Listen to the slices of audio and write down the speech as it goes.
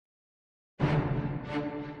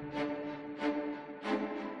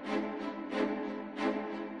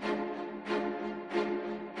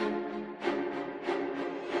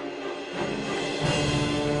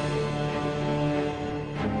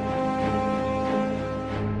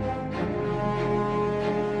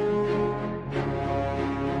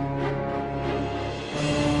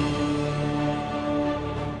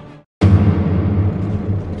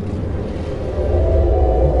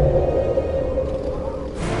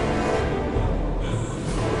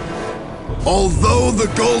Although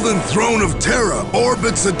the Golden Throne of Terra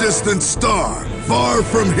orbits a distant star, far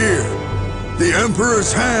from here, the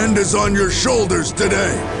Emperor's hand is on your shoulders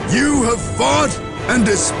today. You have fought and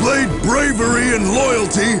displayed bravery and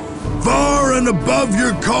loyalty far and above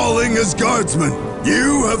your calling as guardsmen.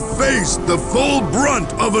 You have faced the full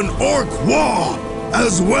brunt of an Orc war,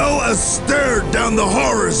 as well as stared down the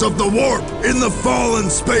horrors of the warp in the fallen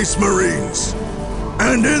Space Marines.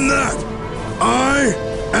 And in that, I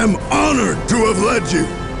am honored to have led you.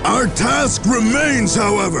 Our task remains,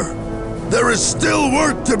 however. There is still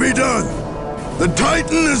work to be done. The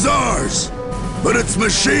Titan is ours, but its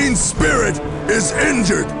machine spirit is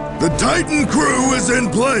injured. The Titan crew is in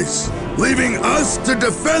place, leaving us to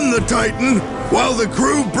defend the Titan while the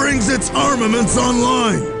crew brings its armaments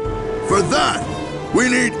online. For that, we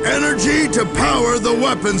need energy to power the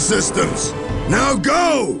weapon systems. Now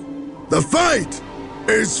go! The fight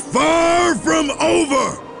is far from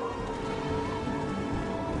over!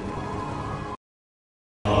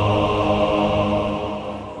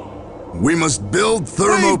 We must build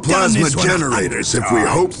thermoplasma generators if we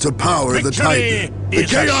hope to power the Titan. The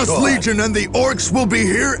Chaos Legion and the Orcs will be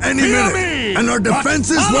here any minute, and our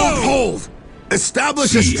defenses won't hold.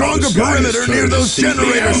 Establish a stronger perimeter near those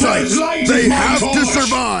generator sites. They have to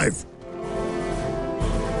survive.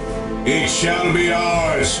 It shall be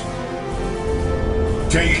ours.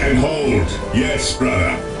 Take and hold. Yes,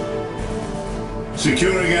 brother.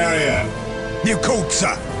 Securing area. You called,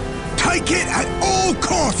 sir. Take it at all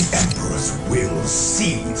costs! The Emperor's will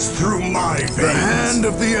seethes through my veins. The hand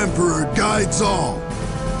of the Emperor guides all.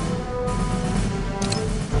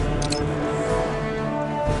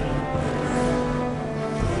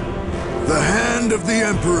 The hand of the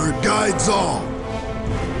Emperor guides all.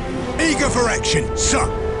 Eager for action, sir.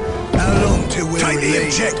 How long till we'll take the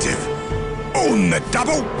objective? On the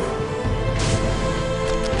double!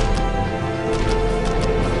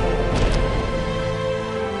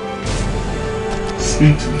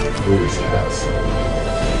 Speak to me if yours has.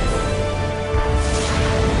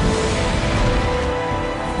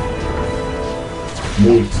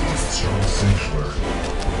 Loyalty is the strong sanctuary.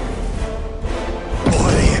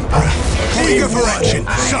 By the Emperor. Eager for action,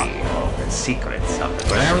 sir. The secrets of it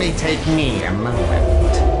will only take me a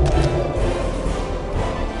moment.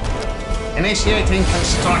 Initiating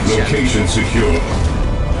construction. Location secure.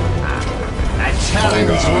 A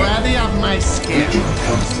challenge worthy of my skill.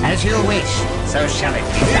 As you wish, so shall it be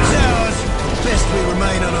It's done. ours. Best we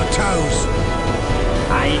remain on our toes.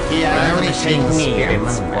 I hear only take me a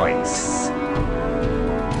voice.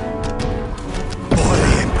 By the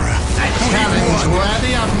Emperor. A challenge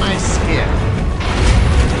worthy of my skill.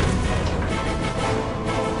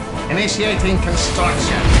 Initiating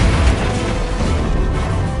construction.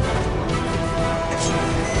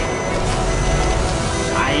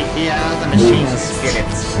 I hear the machine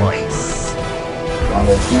spirit's voice.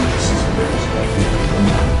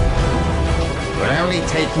 Will only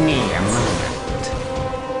take me a moment.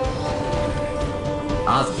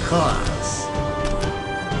 Of course.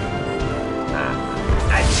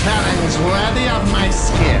 A challenge worthy of my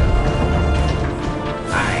skill.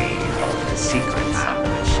 I hold the secrets of the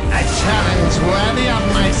machine. A challenge worthy of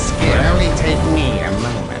my skill. Will only take me a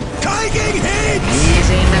moment. Taking hits!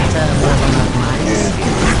 Easy matter for one of my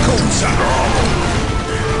skill. Record, sir.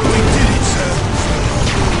 We did it, sir.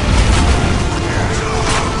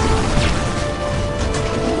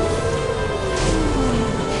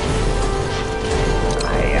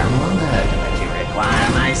 I am honored that you require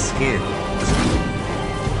my skills.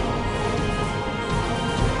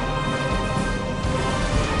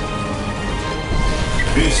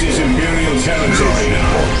 This is Imperial territory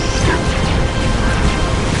now.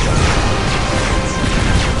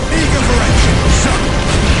 Eager for action, sir.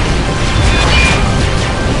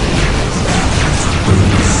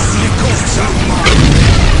 Record, sir.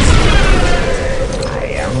 I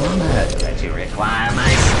am honored that you require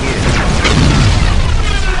my skills.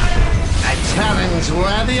 A challenge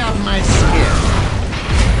worthy of my skill.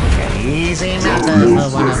 An easy matter for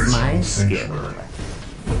one of my skills.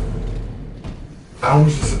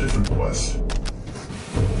 Ours is a different quest.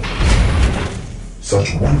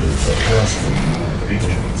 Such wonders are passed from the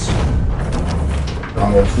ancients.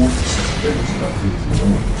 Our fortresses are based on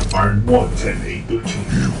previously Iron 1, 10, 8, 13.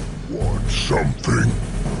 You want something?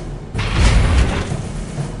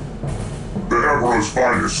 The Emperor's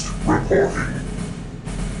finest reporting.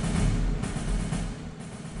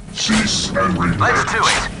 Cease and repent. Let's do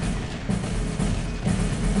it.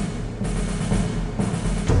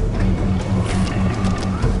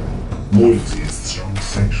 Loyalty is the strongest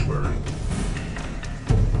sanctuary.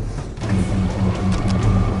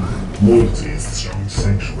 Loyalty is the strongest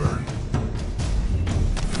sanctuary.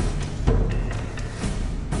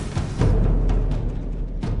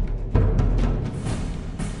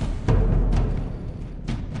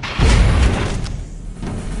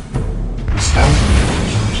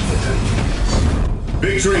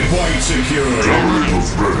 Victory point secured.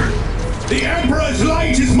 Generals ready. The Emperor's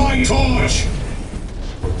light is my torch!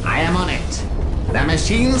 I am on it. The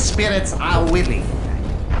machine spirits are willing.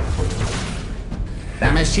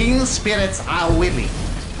 The machine spirits are willing.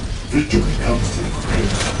 Victory comes to the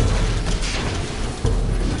grave.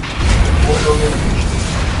 Deploy on location.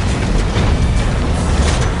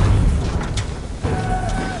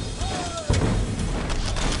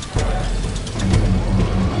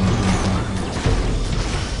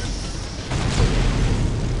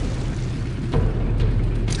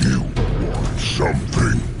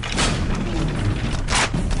 Something.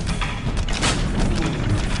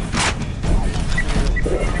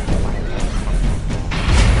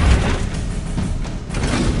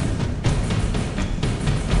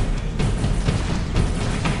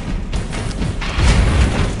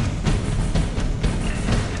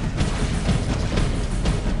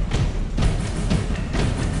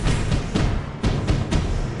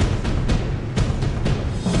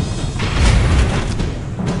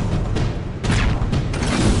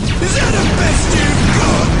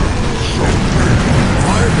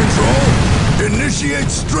 Initiate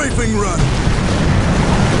strafing run!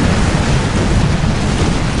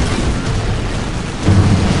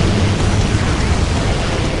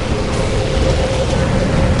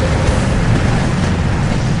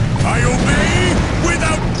 I obey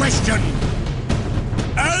without question!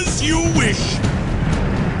 As you wish!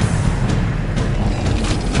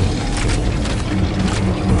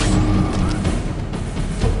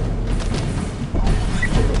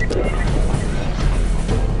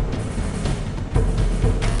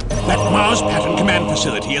 Mars Pattern Command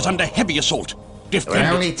Facility is under heavy assault.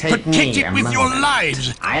 Defend it. Protect it with your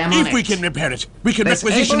lives. If we can repair it, we can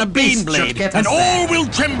requisition a Baneblade, and all will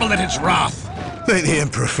tremble at its wrath. Thank the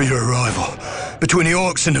Emperor for your arrival. Between the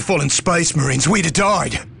Orcs and the fallen Space Marines, we'd have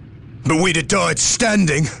died. But we'd have died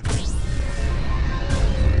standing.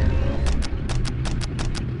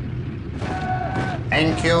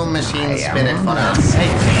 Thank you, Machine Spirit, for our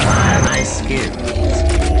safety and my skills.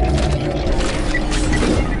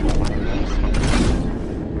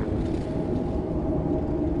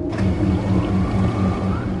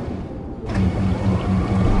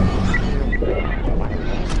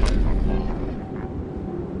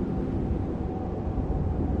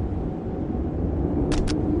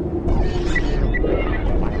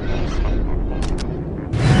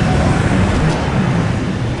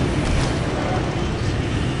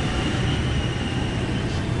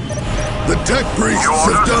 The tech priests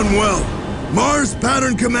have done well. Mars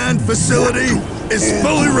Pattern Command Facility is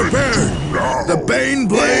fully repaired. The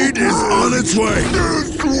Baneblade is on its way.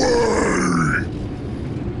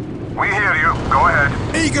 We hear you. Go ahead.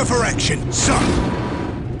 Eager for action, sir.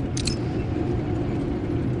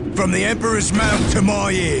 From the Emperor's mouth to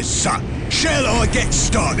my ears, sir. Shall I get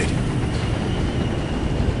started?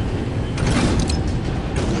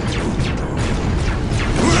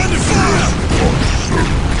 We're under fire!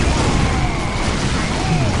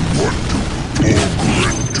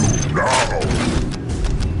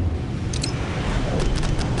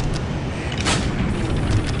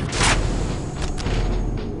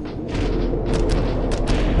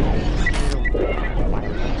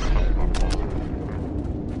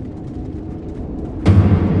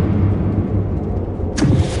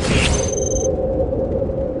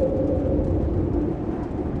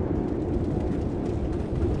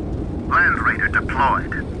 Land Raider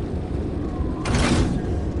deployed.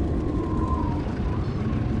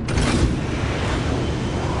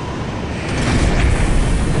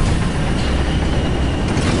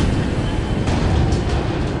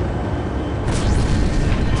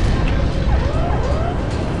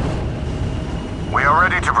 We are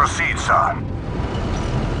ready to proceed, sir.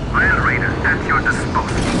 Land Raider at your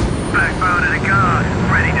disposal. Backbone of the guard,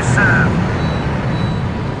 ready to serve.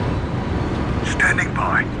 Standing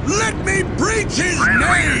by. Let me preach his Land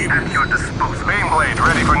name! Raider at your disposal. Baneblade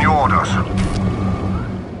ready for new orders.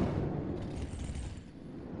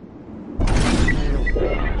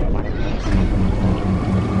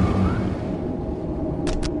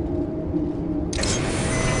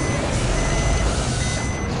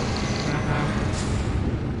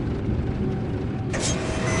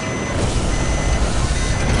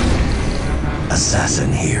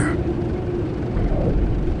 Assassin here.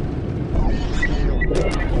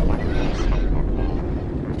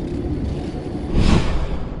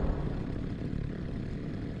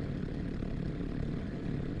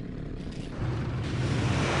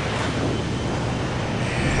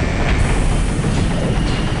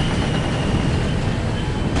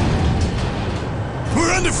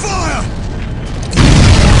 We're under fire!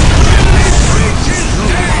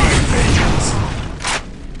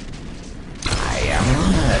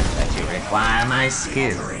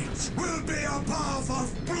 skills.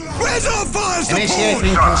 Where's our fire support? Initiating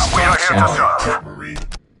We are here construction. to serve. Artillery.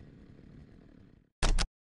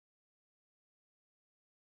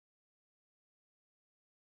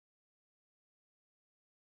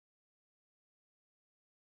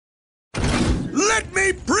 Let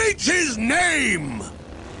me preach his name!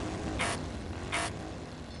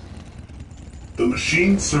 The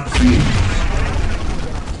machine serves the Indians.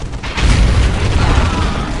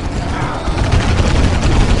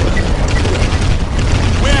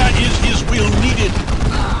 Where is his will needed?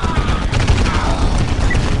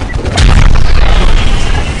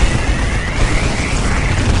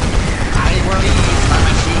 I will use the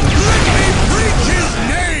machine. Let me preach his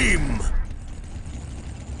name!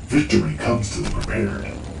 Victory comes to the prepared.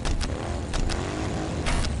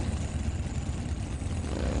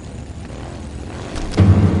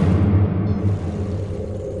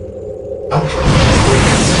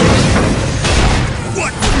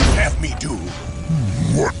 What would you have me do?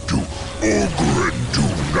 What do Ogren do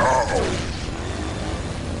now?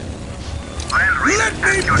 Let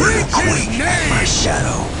me preach his name!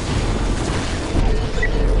 Shadow.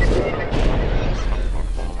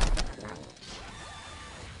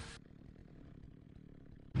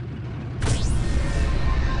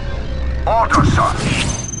 Order, sir.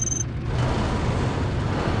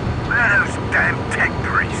 Those damn tech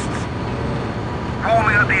priests. Roll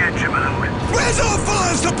me at the edge of the load. Where's our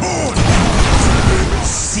fire support?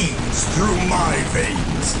 Seeps through my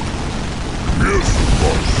veins. Yes,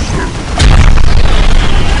 master.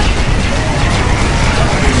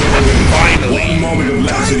 One moment of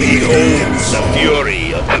laxity. The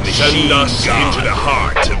fury of the machine send us into the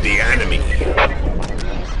heart of the enemy.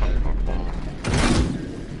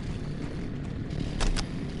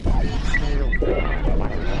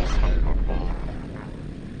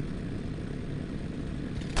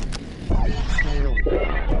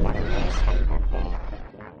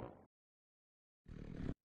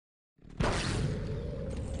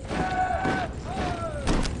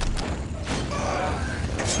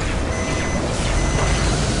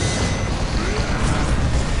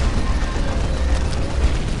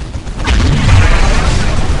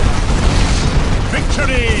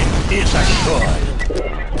 Is assured.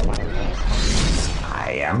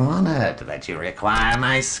 I am honored that you require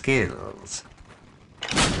my skills.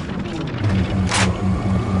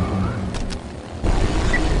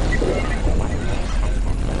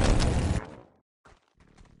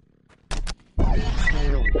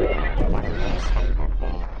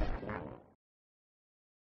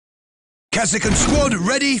 Kazakan squad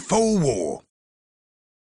ready for war.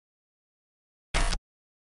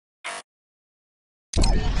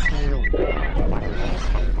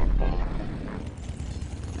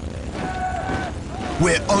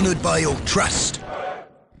 We're honored by your trust.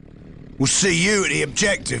 We'll see you at the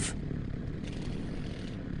objective.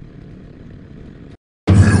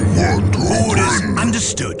 Orders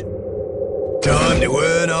understood. Time to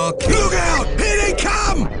earn our keep. Look out! Here they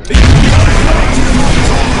come!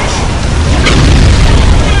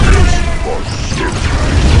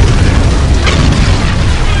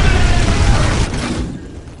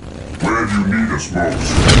 Where do you need us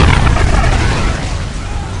most?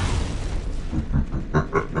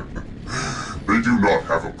 They do not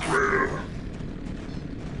have a prayer.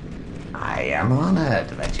 I am honored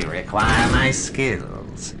that you require my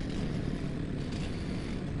skills.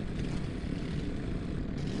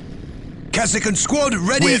 Kazakan squad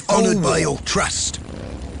ready. We're honored by your trust.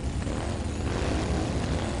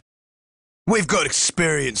 We've got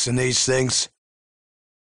experience in these things.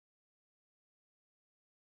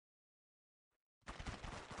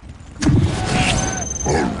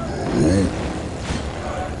 Hello?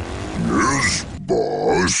 Yes,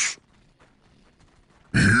 boss?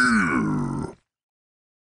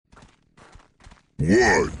 Here.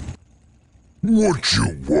 What? What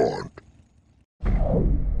you want?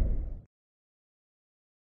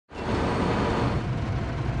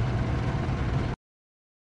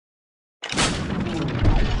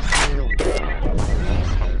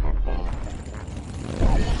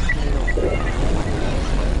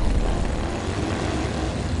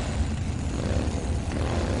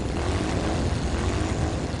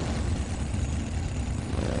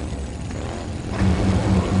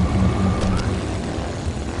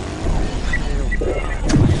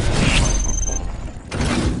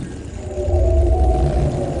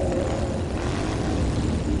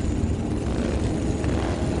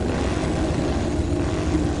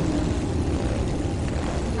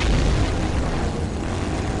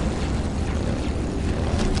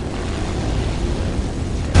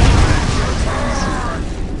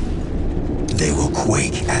 They will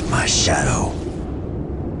quake at my shadow.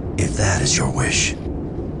 If that is your wish.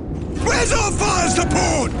 Where's our fire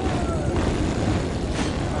support?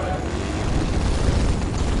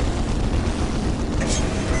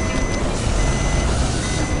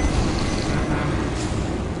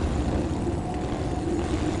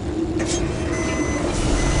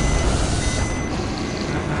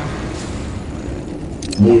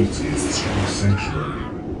 Loyalty is the strong sanctuary.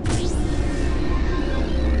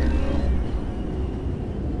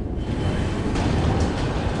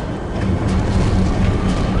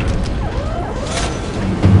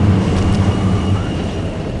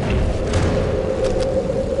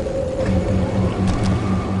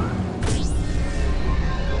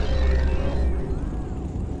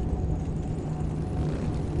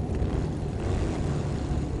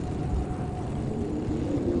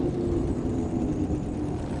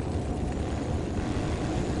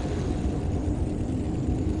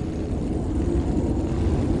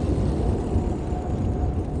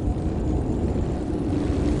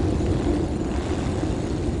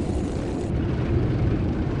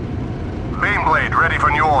 Blade ready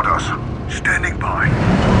for new orders. Standing by.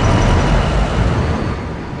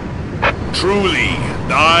 Truly,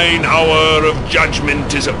 thine hour of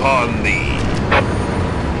judgment is upon thee.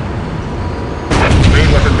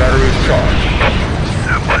 Main weapon battery is charged.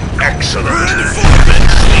 Excellent.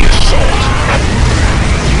 Commence the assault.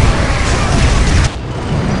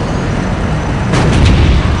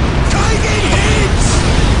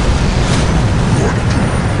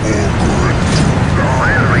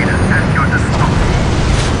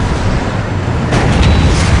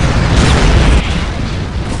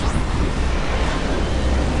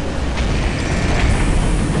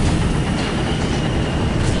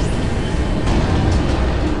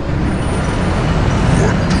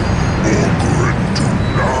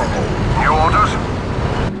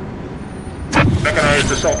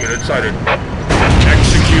 Mechanized assault unit sighted.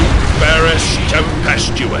 Execute Ferris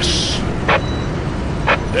Tempestuous.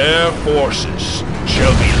 Their forces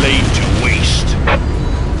shall be laid to waste.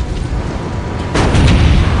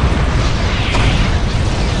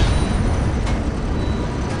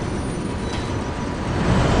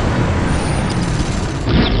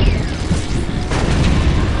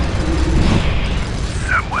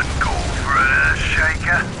 Someone call for an earth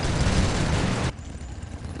shaker?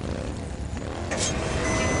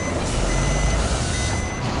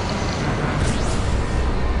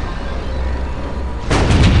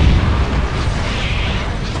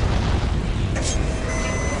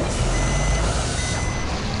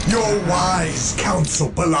 Your wise counsel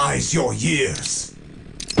belies your years.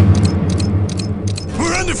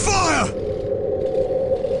 We're under fire!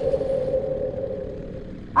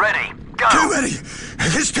 Ready, go! Too many!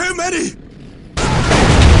 There's too many!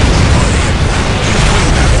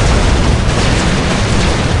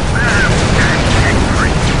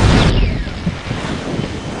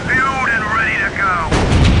 Fueled and ready to go!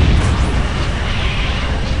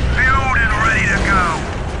 Fueled and ready to go!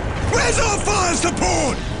 Where's our fire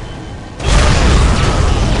support?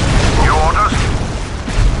 New orders?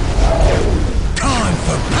 Time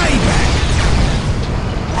for payback!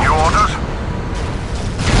 New orders?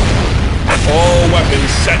 All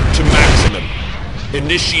weapons set to maximum.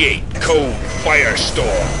 Initiate code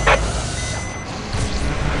Firestorm.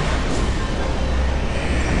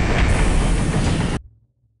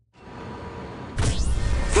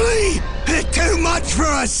 Flee! They're too much for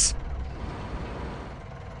us!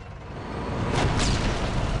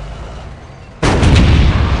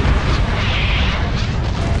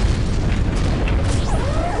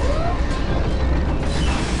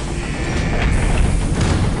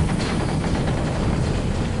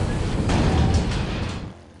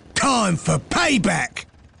 Time for payback!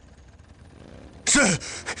 Sir!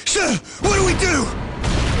 Sir! What do we do?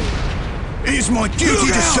 It is my duty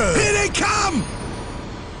to serve! Here they come!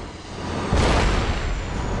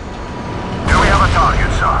 Do we have a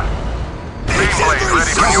target, sir? Beam blade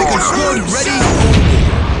ready for new orders. Ready?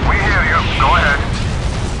 We hear you. Go ahead.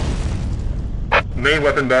 Main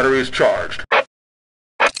weapon battery is charged.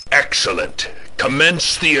 Excellent.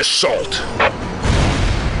 Commence the assault.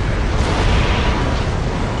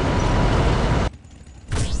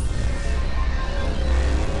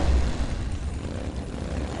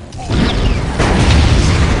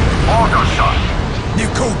 Order, sir. You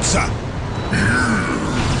called, sir.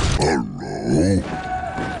 Hello?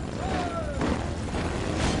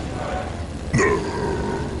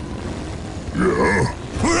 Yeah?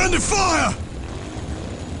 We're under fire!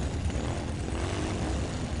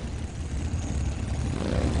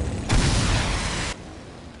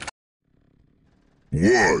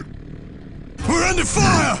 What? We're under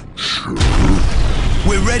fire! Sure.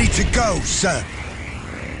 We're ready to go, sir.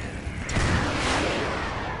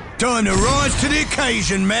 Time to rise to the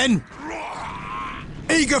occasion, men.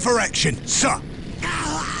 Eager for action, sir.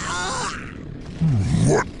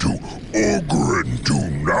 What do Ogren do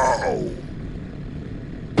now?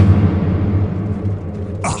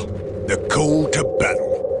 The call to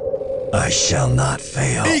battle. I shall not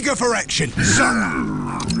fail. Eager for action, sir.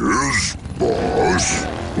 Yes, boss.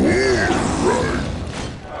 All right.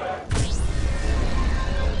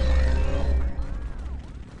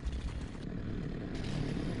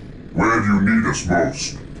 Where do you need us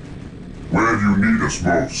most? Where do you need us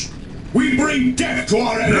most? We bring death to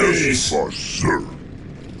our enemies! Yes, boss, sir.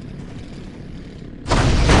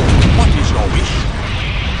 What is your wish?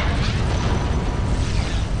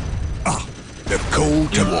 The call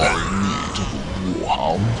to You are in need of a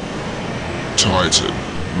warhound? Titan,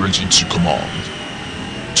 ready to command.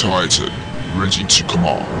 Titan, ready to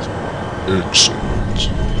command. Excellent.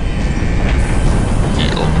 The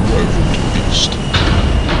unrivaled beast.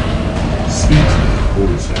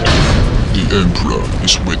 The Emperor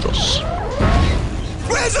is with us.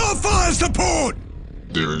 Where's our fire support?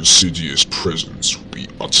 Their insidious presence will be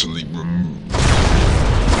utterly removed.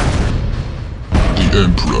 The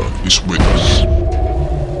Emperor is with us.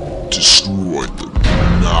 Destroy them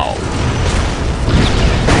now.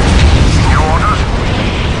 Your orders?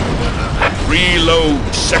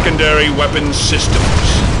 Reload secondary weapon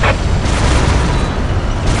systems.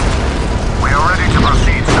 We are ready to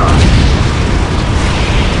proceed, sir.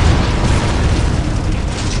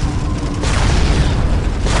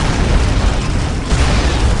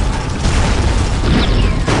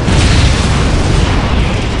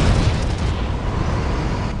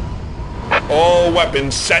 All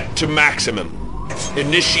weapons set to maximum.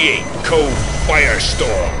 Initiate code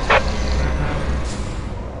Firestorm.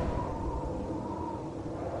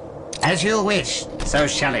 As you wish, so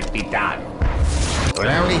shall it be done. It will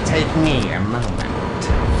only take me a moment.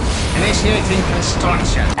 Initiating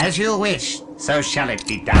construction. As you wish, so shall it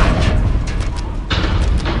be done.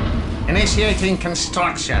 Initiating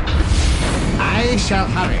construction. I shall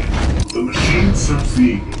hurry. The machine serves the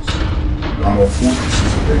Eagles. Our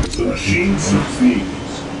fortresses against the machine serves the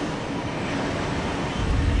Eagles.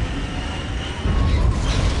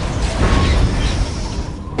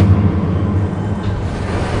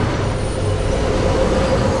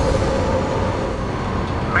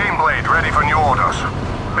 Baneblade ready for new orders.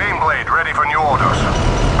 Baneblade ready for new orders.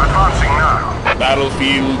 Advancing now.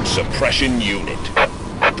 Battlefield suppression unit.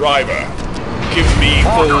 Driver, give me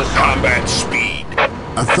full combat speed.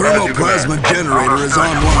 A thermoplasma generator is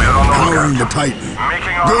online, powering the Titan.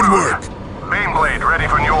 Good work. Baneblade ready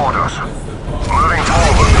for new orders. Moving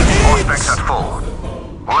forward. All specs at full.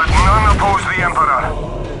 Let none oppose the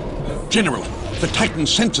Emperor. General, the Titan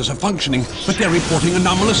sensors are functioning, but they're reporting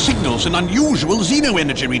anomalous signals and unusual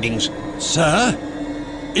xeno-energy readings. Sir?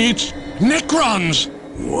 It's Necrons!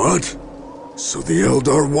 What? So the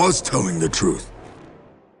Eldar was telling the truth.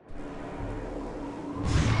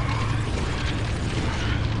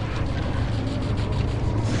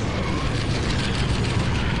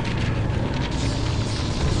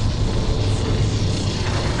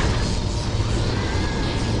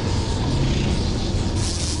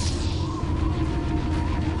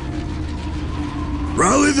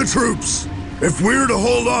 Rally the troops! If we're to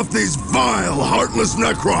hold off these vile, heartless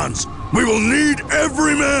Necrons, we will need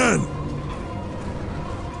every man!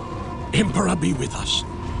 Emperor be with us.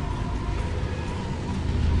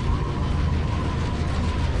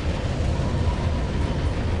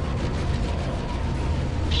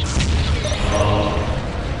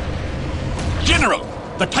 General,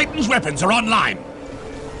 the Titan's weapons are online.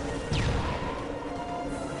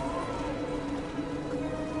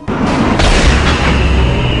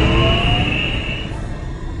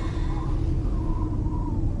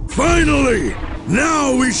 Finally!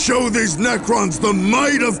 Now we show these Necrons the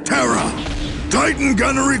might of Terra! Titan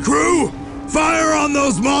gunnery crew, fire on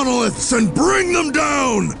those monoliths and bring them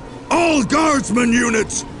down! All guardsman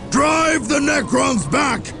units, drive the Necrons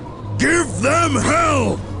back! Give them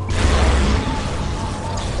hell!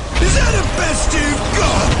 Is that the best you've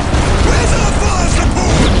got? Where's our fire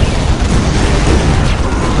support?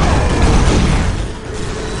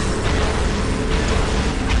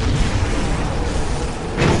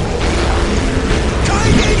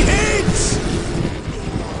 Taking hits!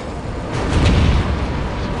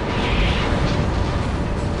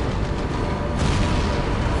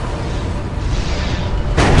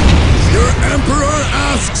 Your Emperor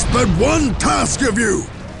asks but one task of you!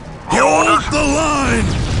 Hold the line!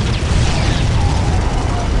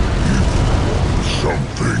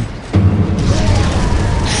 Something.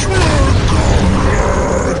 Swear,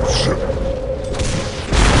 comrades!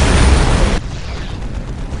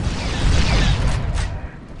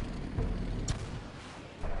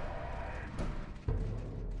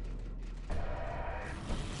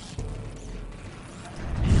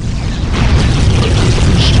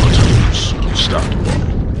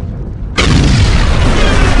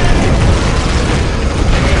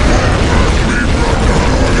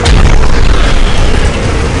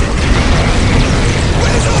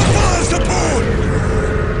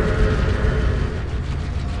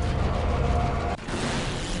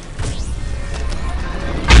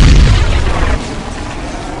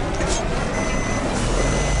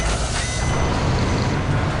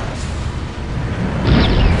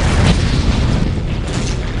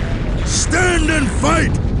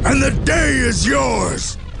 and the day is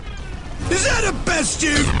yours! Is that the best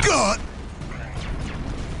you've got?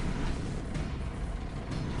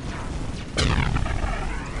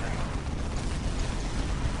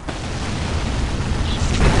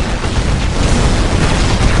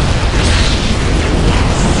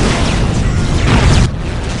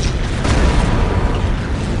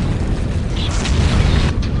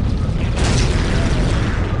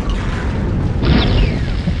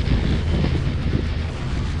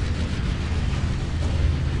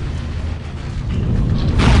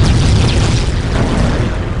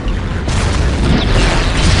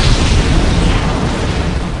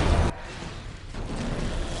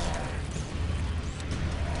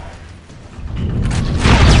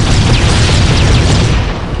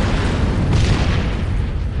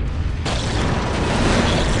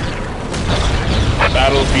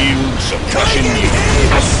 Battlefield suppression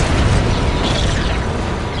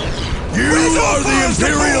You are the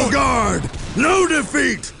Imperial Guard! No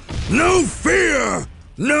defeat! No fear!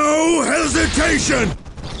 No hesitation!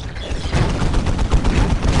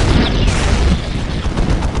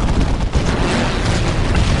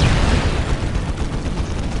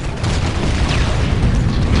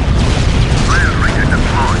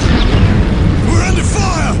 We're under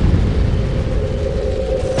fire!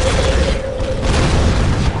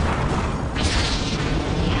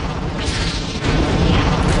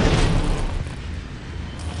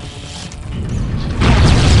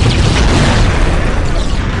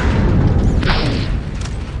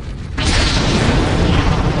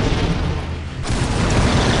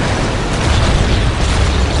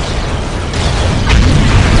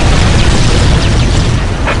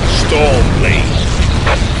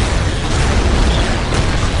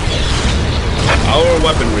 Our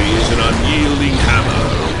weaponry is an unyielding hammer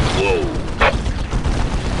of woe.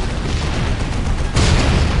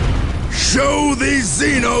 Show these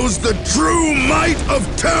Xenos the true might of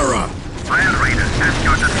Terra! Land Raiders at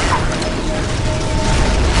your disposal.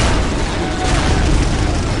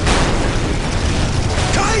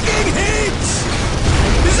 Taking hits!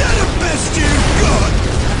 Is that the best you've got?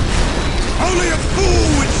 Only a fool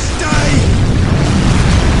would stay!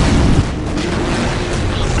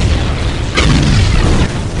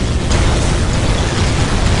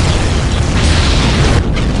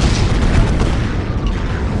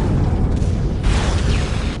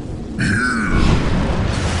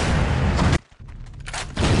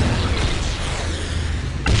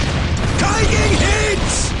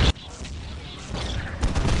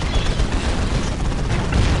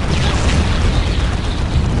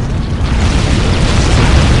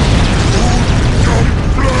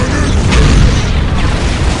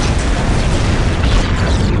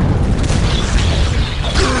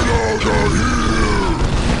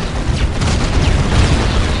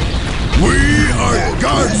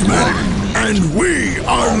 And we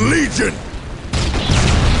are Legion!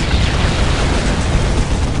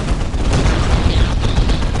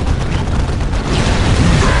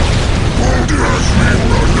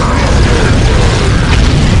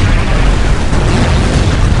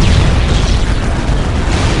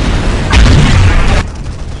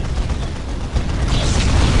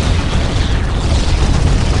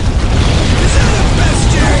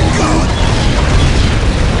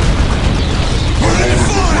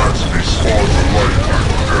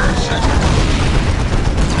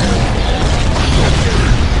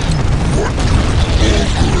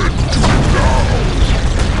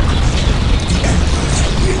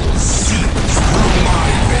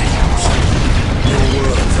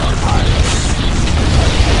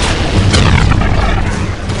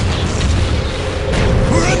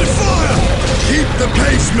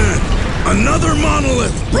 Another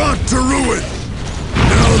monolith brought to ruin!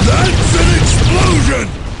 Now that's an explosion!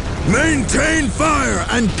 Maintain fire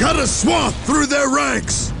and cut a swath through their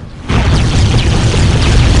ranks!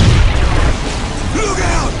 Look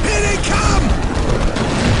out! Here they come!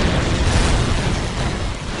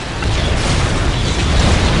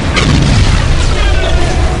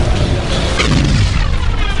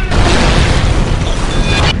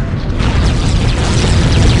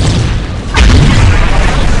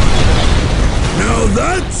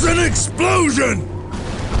 That's an explosion!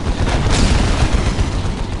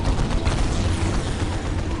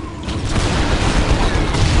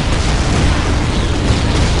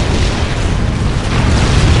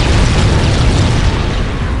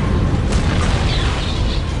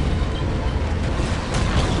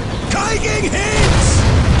 Taking hits!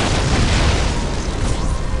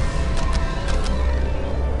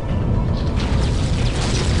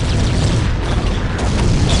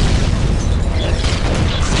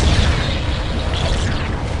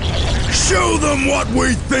 them what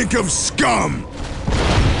we think of scum!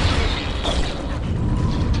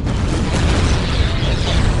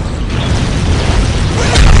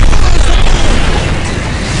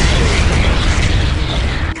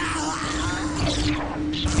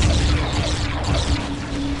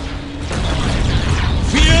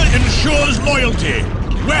 Fear ensures loyalty.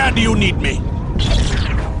 Where do you need me?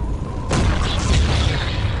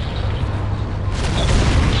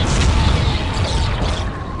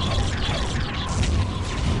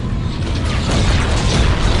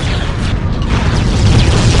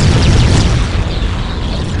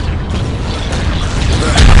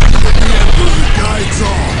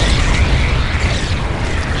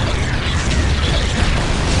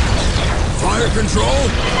 Fire control,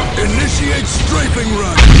 initiate strafing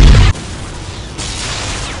run.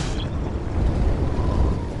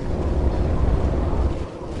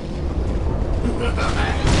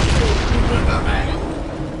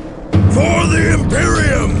 For the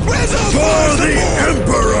Imperium! For the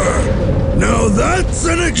Emperor! Now that's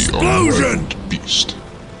an explosion! Beast.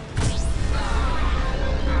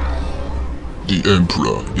 The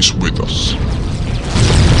Emperor is with us.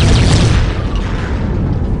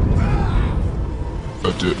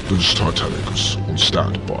 Adeptus Titanicus on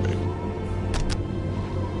standby.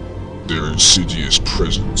 Their insidious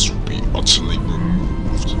presence will be utterly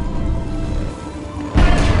removed.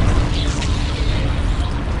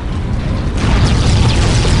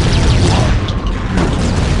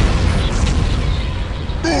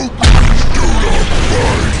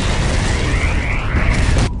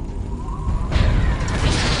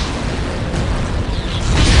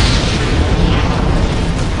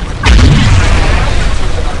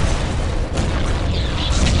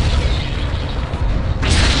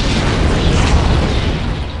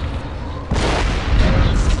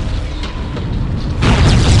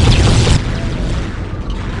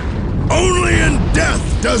 Only in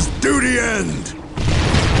death does duty end!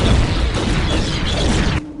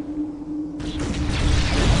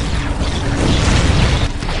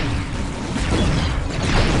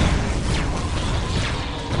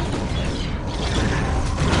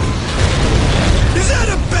 Is that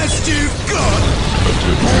the best you've got?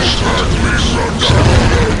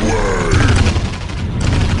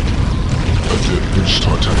 Adeptus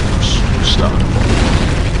Titanicus on standby.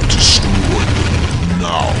 Destroy them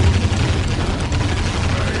now.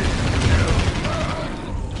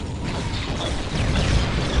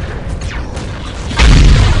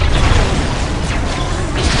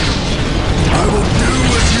 I will do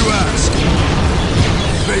as you ask.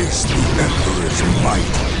 Face the Emperor's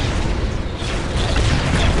might.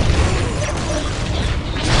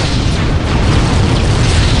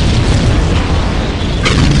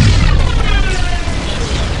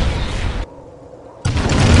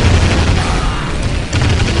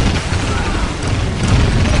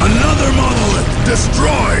 Another monolith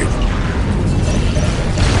destroyed!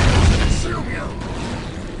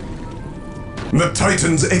 The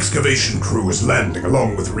Titan's excavation crew is landing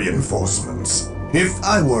along with reinforcements. If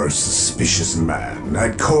I were a suspicious man,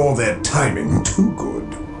 I'd call their timing too good.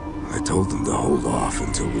 I told them to hold off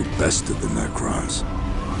until we bested the Necrons.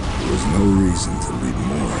 There was no reason to lead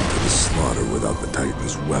more into the slaughter without the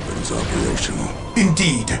Titan's weapons operational.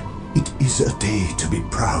 Indeed, it is a day to be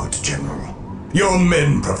proud, General. Your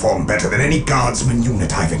men perform better than any guardsman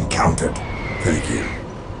unit I've encountered. Thank you.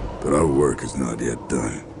 But our work is not yet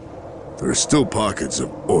done. There are still pockets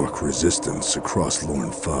of Orc resistance across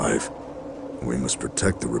Lorne 5. We must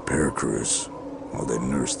protect the repair crews while they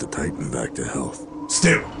nurse the Titan back to health.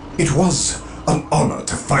 Still, it was an honor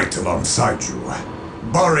to fight alongside you.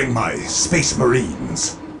 Barring my Space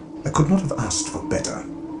Marines, I could not have asked for better.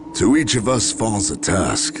 To each of us falls a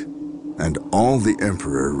task, and all the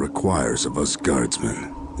Emperor requires of us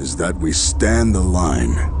guardsmen is that we stand the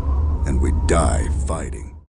line and we die fighting.